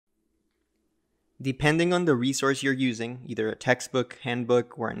Depending on the resource you're using, either a textbook,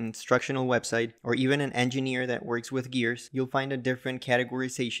 handbook, or an instructional website, or even an engineer that works with gears, you'll find a different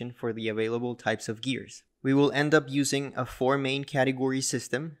categorization for the available types of gears. We will end up using a 4-main category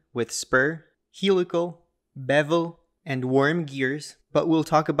system with spur, helical, bevel, and worm gears, but we'll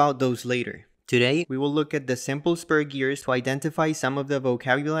talk about those later. Today, we will look at the simple spur gears to identify some of the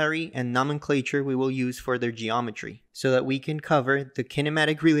vocabulary and nomenclature we will use for their geometry, so that we can cover the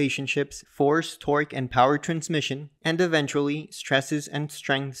kinematic relationships, force, torque, and power transmission, and eventually stresses and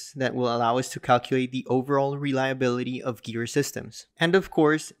strengths that will allow us to calculate the overall reliability of gear systems. And of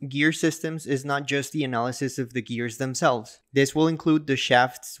course, gear systems is not just the analysis of the gears themselves. This will include the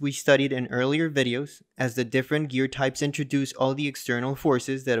shafts we studied in earlier videos, as the different gear types introduce all the external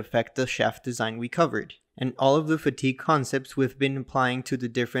forces that affect the shaft design we covered, and all of the fatigue concepts we've been applying to the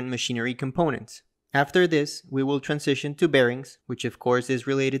different machinery components. After this, we will transition to bearings, which of course is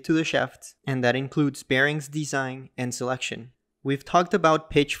related to the shafts, and that includes bearings design and selection. We've talked about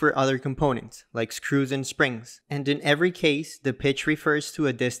pitch for other components, like screws and springs, and in every case, the pitch refers to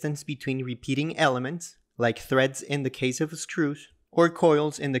a distance between repeating elements, like threads in the case of screws, or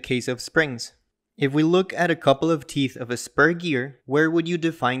coils in the case of springs. If we look at a couple of teeth of a spur gear, where would you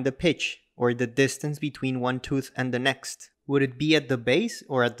define the pitch, or the distance between one tooth and the next? Would it be at the base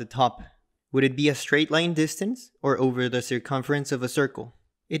or at the top? Would it be a straight line distance, or over the circumference of a circle?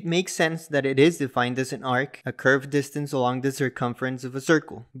 It makes sense that it is defined as an arc, a curved distance along the circumference of a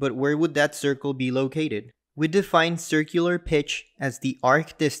circle, but where would that circle be located? We define circular pitch as the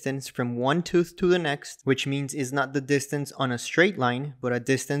arc distance from one tooth to the next, which means is not the distance on a straight line, but a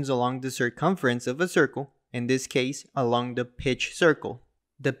distance along the circumference of a circle, in this case, along the pitch circle.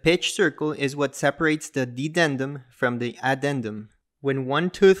 The pitch circle is what separates the dedendum from the addendum. When one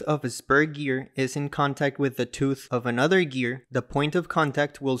tooth of a spur gear is in contact with the tooth of another gear, the point of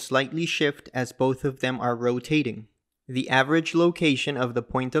contact will slightly shift as both of them are rotating. The average location of the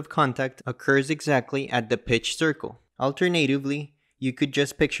point of contact occurs exactly at the pitch circle. Alternatively, you could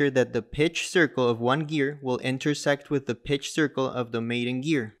just picture that the pitch circle of one gear will intersect with the pitch circle of the maiden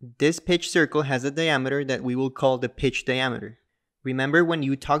gear. This pitch circle has a diameter that we will call the pitch diameter. Remember when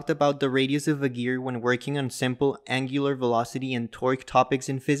you talked about the radius of a gear when working on simple angular velocity and torque topics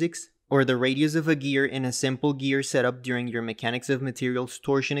in physics? Or the radius of a gear in a simple gear setup during your mechanics of materials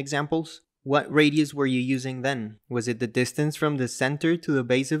torsion examples? What radius were you using then? Was it the distance from the center to the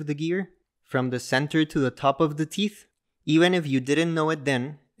base of the gear? From the center to the top of the teeth? Even if you didn't know it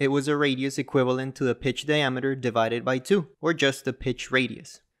then, it was a radius equivalent to the pitch diameter divided by 2, or just the pitch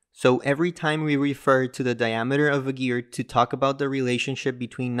radius. So every time we refer to the diameter of a gear to talk about the relationship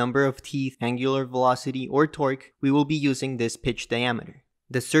between number of teeth, angular velocity, or torque, we will be using this pitch diameter.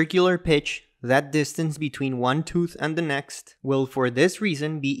 The circular pitch, that distance between one tooth and the next, will for this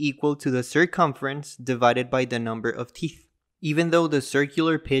reason be equal to the circumference divided by the number of teeth. Even though the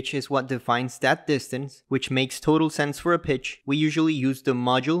circular pitch is what defines that distance, which makes total sense for a pitch, we usually use the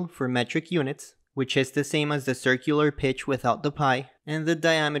module for metric units, which is the same as the circular pitch without the pi, and the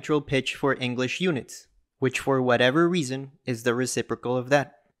diametral pitch for English units, which for whatever reason is the reciprocal of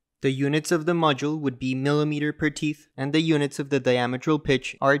that. The units of the module would be millimeter per teeth, and the units of the diametral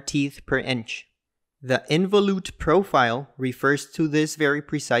pitch are teeth per inch. The involute profile refers to this very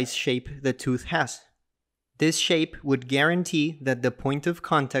precise shape the tooth has. This shape would guarantee that the point of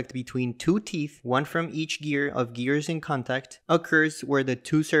contact between two teeth, one from each gear of gears in contact, occurs where the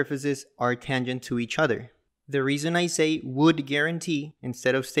two surfaces are tangent to each other. The reason I say would guarantee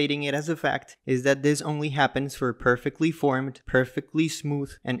instead of stating it as a fact is that this only happens for perfectly formed, perfectly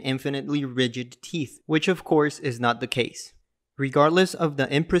smooth, and infinitely rigid teeth, which of course is not the case. Regardless of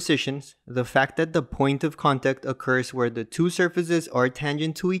the imprecisions, the fact that the point of contact occurs where the two surfaces are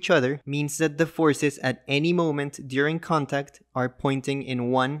tangent to each other means that the forces at any moment during contact are pointing in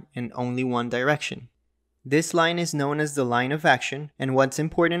one and only one direction. This line is known as the line of action, and what's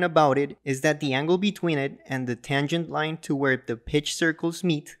important about it is that the angle between it and the tangent line to where the pitch circles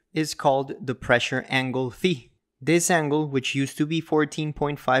meet is called the pressure angle phi. This angle, which used to be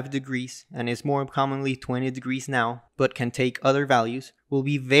 14.5 degrees and is more commonly 20 degrees now, but can take other values, will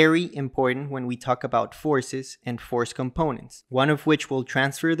be very important when we talk about forces and force components, one of which will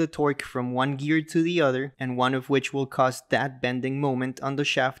transfer the torque from one gear to the other, and one of which will cause that bending moment on the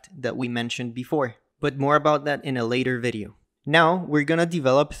shaft that we mentioned before. But more about that in a later video. Now, we're gonna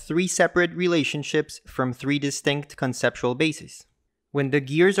develop 3 separate relationships from 3 distinct conceptual bases. When the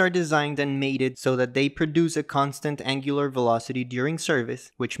gears are designed and mated so that they produce a constant angular velocity during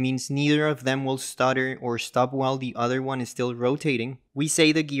service, which means neither of them will stutter or stop while the other one is still rotating, we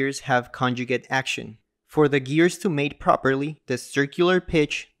say the gears have conjugate action. For the gears to mate properly, the circular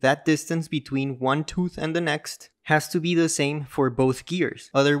pitch, that distance between one tooth and the next, has to be the same for both gears,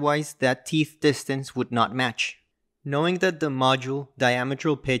 otherwise that teeth distance would not match. Knowing that the module,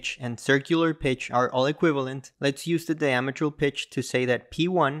 diametral pitch, and circular pitch are all equivalent, let's use the diametral pitch to say that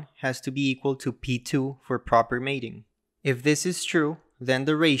P1 has to be equal to P2 for proper mating. If this is true, then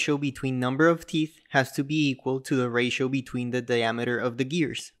the ratio between number of teeth has to be equal to the ratio between the diameter of the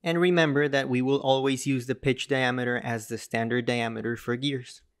gears. And remember that we will always use the pitch diameter as the standard diameter for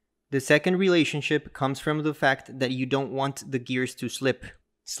gears. The second relationship comes from the fact that you don't want the gears to slip.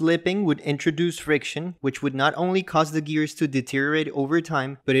 Slipping would introduce friction, which would not only cause the gears to deteriorate over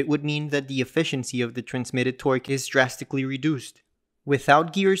time, but it would mean that the efficiency of the transmitted torque is drastically reduced.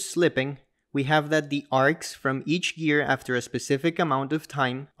 Without gears slipping, we have that the arcs from each gear after a specific amount of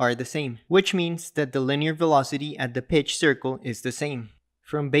time are the same, which means that the linear velocity at the pitch circle is the same.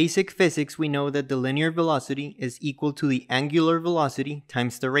 From basic physics, we know that the linear velocity is equal to the angular velocity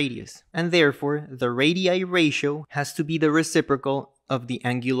times the radius, and therefore the radii ratio has to be the reciprocal of the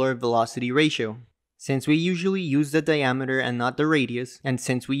angular velocity ratio. Since we usually use the diameter and not the radius, and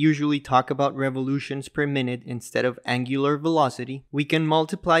since we usually talk about revolutions per minute instead of angular velocity, we can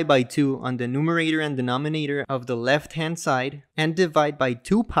multiply by 2 on the numerator and denominator of the left-hand side and divide by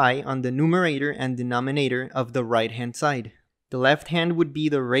 2 pi on the numerator and denominator of the right-hand side. The left hand would be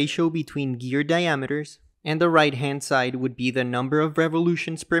the ratio between gear diameters, and the right-hand side would be the number of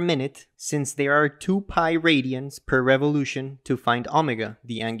revolutions per minute, since there are 2 pi radians per revolution to find omega,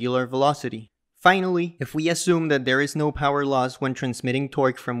 the angular velocity. Finally, if we assume that there is no power loss when transmitting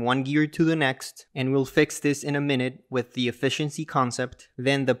torque from one gear to the next, and we'll fix this in a minute with the efficiency concept,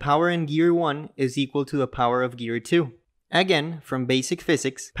 then the power in gear 1 is equal to the power of gear 2. Again, from basic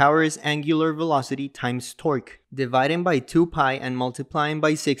physics, power is angular velocity times torque. Dividing by 2 pi and multiplying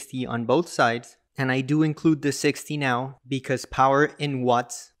by 60 on both sides, and I do include the 60 now because power in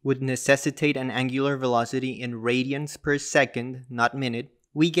watts would necessitate an angular velocity in radians per second, not minute,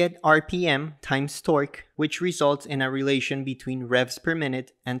 we get RPM times torque, which results in a relation between revs per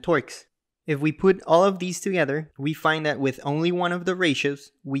minute and torques. If we put all of these together, we find that with only one of the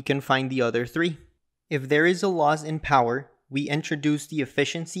ratios, we can find the other three. If there is a loss in power, we introduce the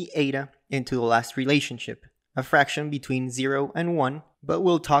efficiency eta into the last relationship, a fraction between 0 and 1, but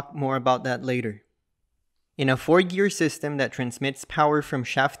we'll talk more about that later. In a 4-gear system that transmits power from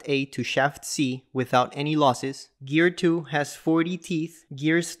shaft A to shaft C without any losses, gear 2 has 40 teeth,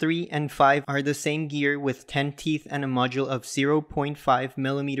 gears 3 and 5 are the same gear with 10 teeth and a module of 0.5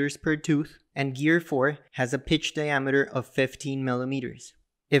 millimeters per tooth, and gear 4 has a pitch diameter of 15 millimeters.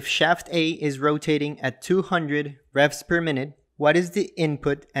 If shaft A is rotating at 200 revs per minute, what is the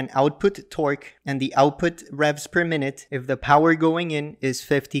input and output torque and the output revs per minute if the power going in is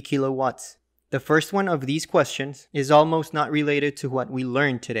 50 kilowatts? The first one of these questions is almost not related to what we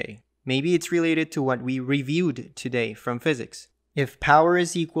learned today. Maybe it's related to what we reviewed today from physics. If power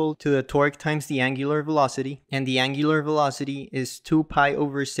is equal to the torque times the angular velocity, and the angular velocity is 2 pi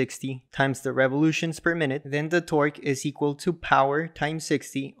over 60 times the revolutions per minute, then the torque is equal to power times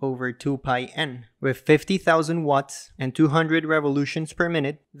 60 over 2 pi n. With 50,000 watts and 200 revolutions per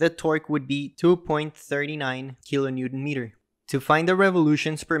minute, the torque would be 2.39 kilonewton meter. To find the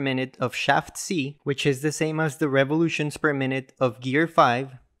revolutions per minute of shaft C, which is the same as the revolutions per minute of gear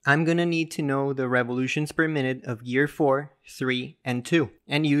 5, I'm gonna need to know the revolutions per minute of gear 4, 3, and 2,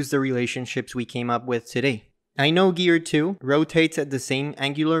 and use the relationships we came up with today. I know gear 2 rotates at the same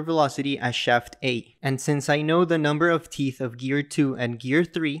angular velocity as shaft A, and since I know the number of teeth of gear 2 and gear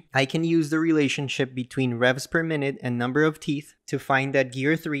 3, I can use the relationship between revs per minute and number of teeth to find that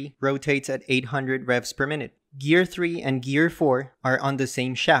gear 3 rotates at 800 revs per minute. Gear 3 and gear 4 are on the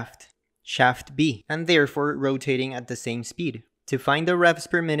same shaft, shaft B, and therefore rotating at the same speed. To find the revs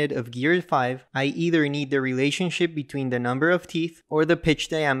per minute of gear 5, I either need the relationship between the number of teeth or the pitch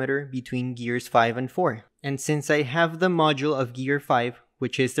diameter between gears 5 and 4. And since I have the module of gear 5,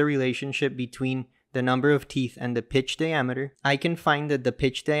 which is the relationship between the number of teeth and the pitch diameter, I can find that the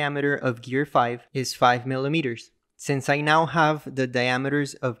pitch diameter of gear 5 is 5 millimeters. Since I now have the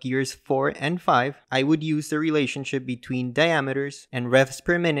diameters of gears 4 and 5, I would use the relationship between diameters and revs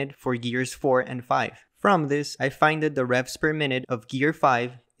per minute for gears 4 and 5. From this, I find that the revs per minute of gear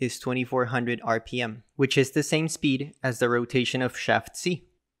 5 is 2400 RPM, which is the same speed as the rotation of shaft C.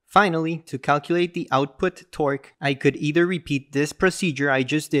 Finally, to calculate the output torque, I could either repeat this procedure I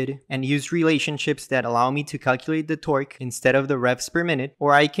just did and use relationships that allow me to calculate the torque instead of the revs per minute,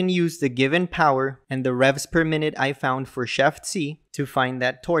 or I can use the given power and the revs per minute I found for shaft C to find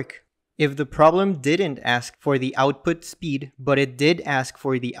that torque. If the problem didn't ask for the output speed, but it did ask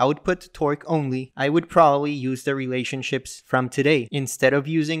for the output torque only, I would probably use the relationships from today, instead of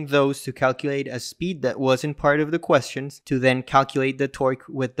using those to calculate a speed that wasn't part of the questions, to then calculate the torque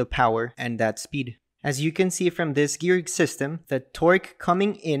with the power and that speed. As you can see from this geared system, the torque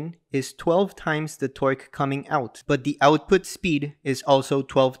coming in is 12 times the torque coming out, but the output speed is also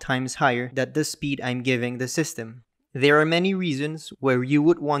 12 times higher than the speed I'm giving the system. There are many reasons where you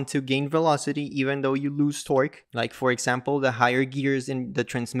would want to gain velocity even though you lose torque, like for example the higher gears in the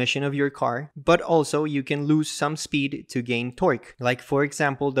transmission of your car, but also you can lose some speed to gain torque, like for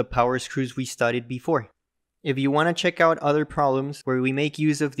example the power screws we studied before. If you want to check out other problems where we make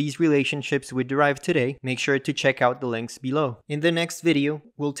use of these relationships we derived today, make sure to check out the links below. In the next video,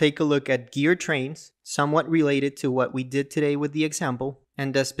 we'll take a look at gear trains, somewhat related to what we did today with the example,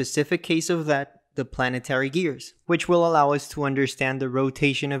 and a specific case of that, the planetary gears, which will allow us to understand the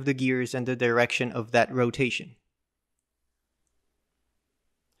rotation of the gears and the direction of that rotation.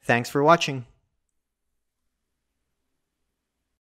 Thanks for watching.